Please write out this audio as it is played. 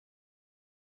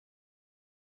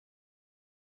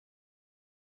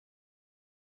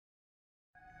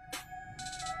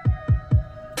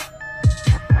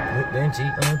Lynchy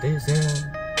on this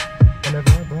hill, and the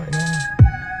vibe right now.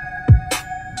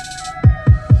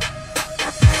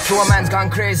 So a man's gone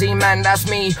crazy, man, that's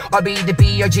me. I'll be the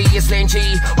B.I.G. it's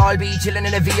Lynchy. I'll be chilling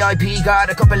in a VIP. Got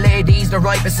a couple ladies, they're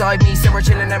right beside me. Say we're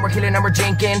chilling and we're killing and we're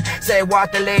drinking. Say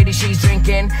what the lady she's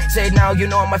drinking. Say now you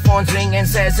know my phone's ringing.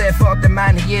 Say fuck the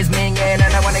man, he is minging.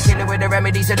 And I wanna kill it with a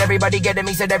remedy. Said everybody get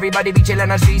me. Said everybody be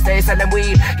chilling on streets. They selling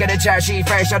weed. Get a chart sheet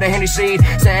fresh out of Henry Street.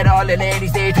 Said all the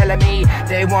ladies they telling me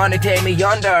they wanna take me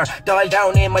under. Dial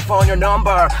down in my phone your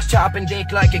number. Chopping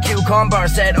dick like a cucumber.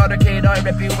 Said other kid I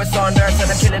rip you asunder. Said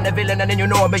I'm killing the villain and then you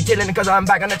know I've been killing because I'm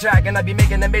back on the track and I be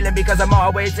making a million because I'm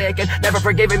always taken, never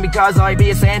forgiven because I be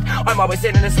a saint. I'm always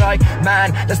sinning, it's like,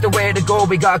 man, that's the way to go.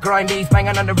 We got Grime beats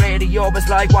banging on the radio. It's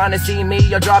like, wanna see me,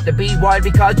 you'll drop the beat. Why?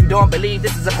 Because you don't believe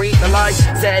this is a freestyle life.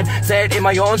 Said in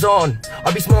my own zone,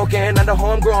 I'll be smoking on the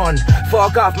homegrown.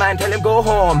 Fuck off man, tell him go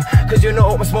home, cause you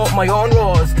know I'm smoking my own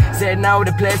rolls. Said now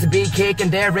the place will be kicking.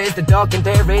 There is the duck and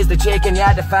there is the chicken.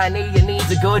 Yeah, the fanny, you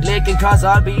needs a good licking, cause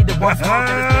I'll be the one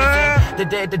smoking his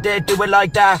kicking. The dead do it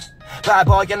like that. Bad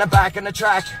boy in the back on the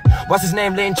track. What's his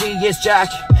name? Lynchy, it's Jack.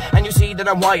 And you see that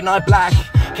I'm white, not black.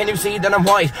 Can you see that I'm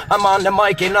white? I'm on the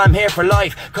mic and I'm here for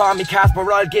life. Call me Casper,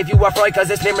 I'll give you a fright. Cause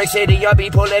it's Limerick City, I'll be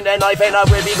pulling the knife. And I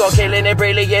will be go killing it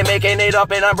brilliant, making it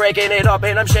up. And I'm breaking it up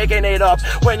and I'm shaking it up.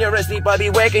 When you're asleep I'll be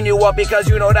waking you up. Because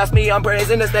you know that's me, I'm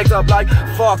praising the stakes up like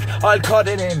fuck, I'll cut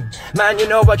it in. Man, you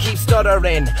know I keep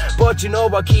stuttering, but you know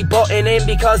I keep butting in.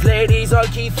 Because ladies, I'll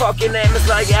keep fucking them. It's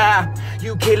like, yeah,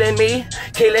 you killing me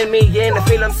in the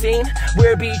film scene.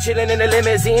 We'll be chilling in a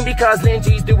limousine because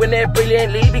Lynchy's doing it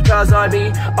brilliantly. Because I'll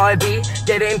be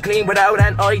getting clean without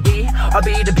an ID. I'll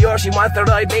be the pure, she wants to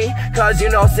ride me. Cause you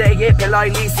know, say it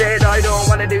politely. Said I don't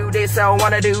wanna do this, I don't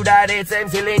wanna do that. It's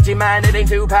MC Lynchy, man, it ain't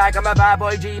Tupac. I'm a bad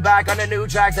boy G back on the new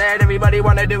track. Said everybody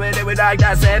wanna do it like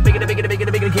that. Said bigger,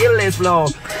 kill this flow.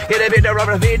 Get a bit of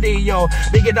a video.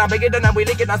 Bigger than we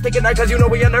lick it, not sticking out. Cause you know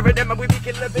we under rhythm and we be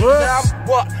killing the big sound.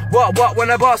 What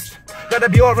wanna bust? Gotta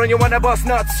be over and you wanna bust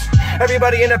nuts.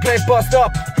 Everybody in the place bust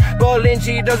up. But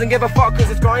Lynchy doesn't give a fuck cause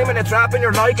it's grime and it's rap and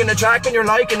you're liking the track and you're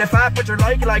liking the fat but you're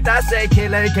liking like that. Say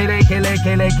kill it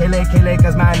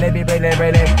cause man they be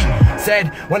really. Said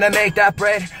when I make that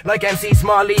bread like MC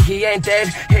Smalley he ain't dead.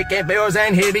 He get bills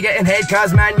and he'll be getting head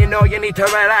cause man you know you need to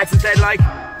relax. Instead like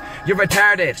you're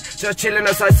retarded, just chilling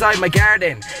outside my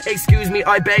garden. Excuse me,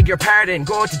 I beg your pardon.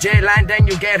 Go to jail and then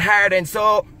you get hardened.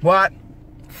 So what?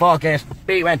 Fuck it,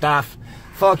 beat went off.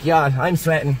 Fuck y'all, I'm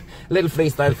sweating. Little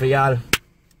freestyle for y'all.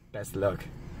 Best of luck.